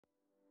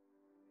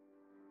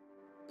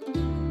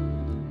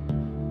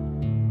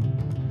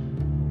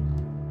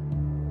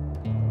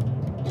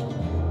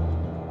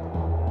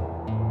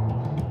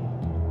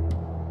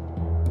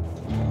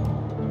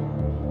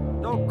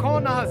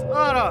Jemez,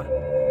 order!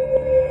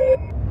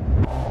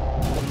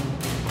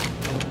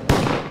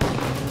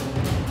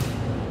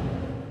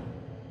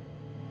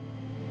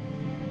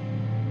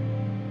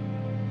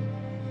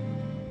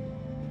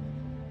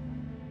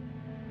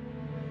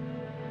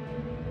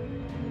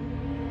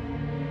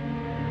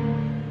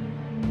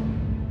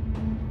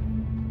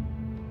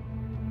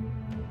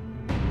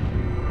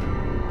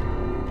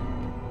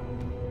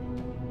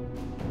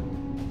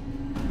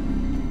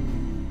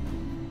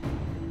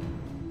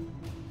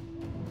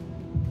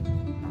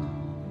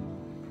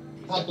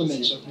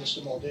 Compliments of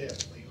Mr. Mulder,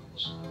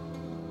 Leos.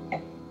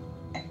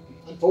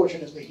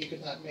 Unfortunately, he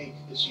could not make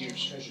this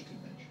year's treasure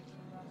convention.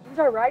 When's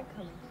our ride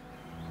coming?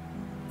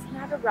 It's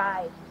not a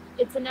ride.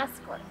 It's an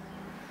escort.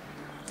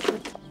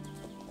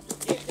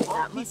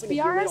 That must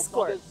be our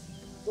escort.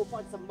 We'll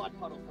find some mud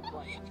puddles to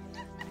play.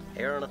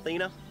 Hera and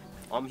Athena,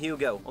 I'm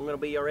Hugo. I'm gonna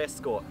be your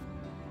escort.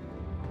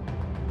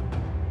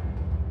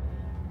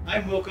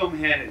 I'm Welcome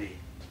Hannity,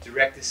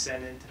 direct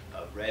descendant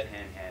of Red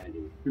Hand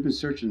Hannity. We've been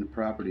searching the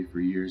property for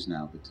years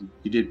now, but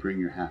you did bring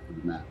your half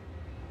of the map,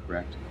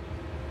 correct?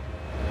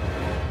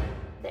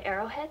 The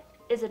arrowhead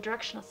is a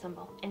directional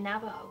symbol in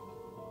Navajo.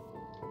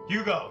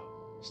 Hugo,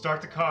 start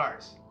the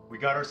cars. We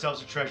got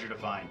ourselves a treasure to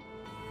find.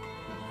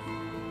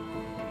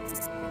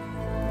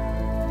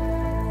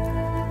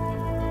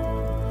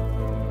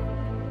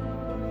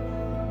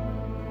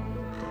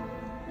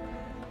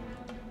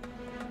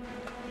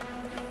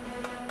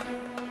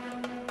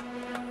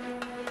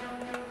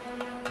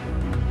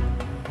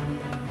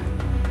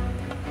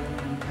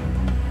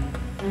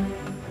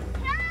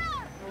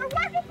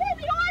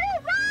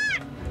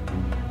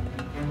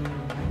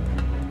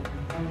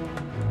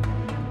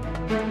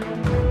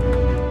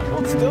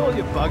 Hold still,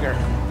 you bugger.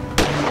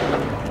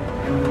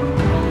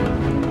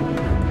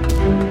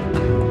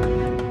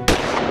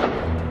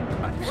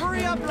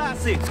 Hurry up,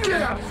 lassie!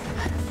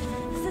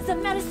 This is a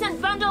medicine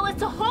bundle.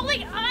 It's a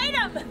holy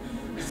item.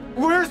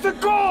 Where's the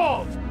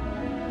gold?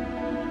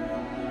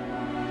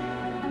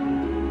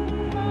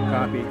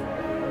 Copy.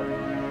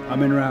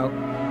 I'm en route.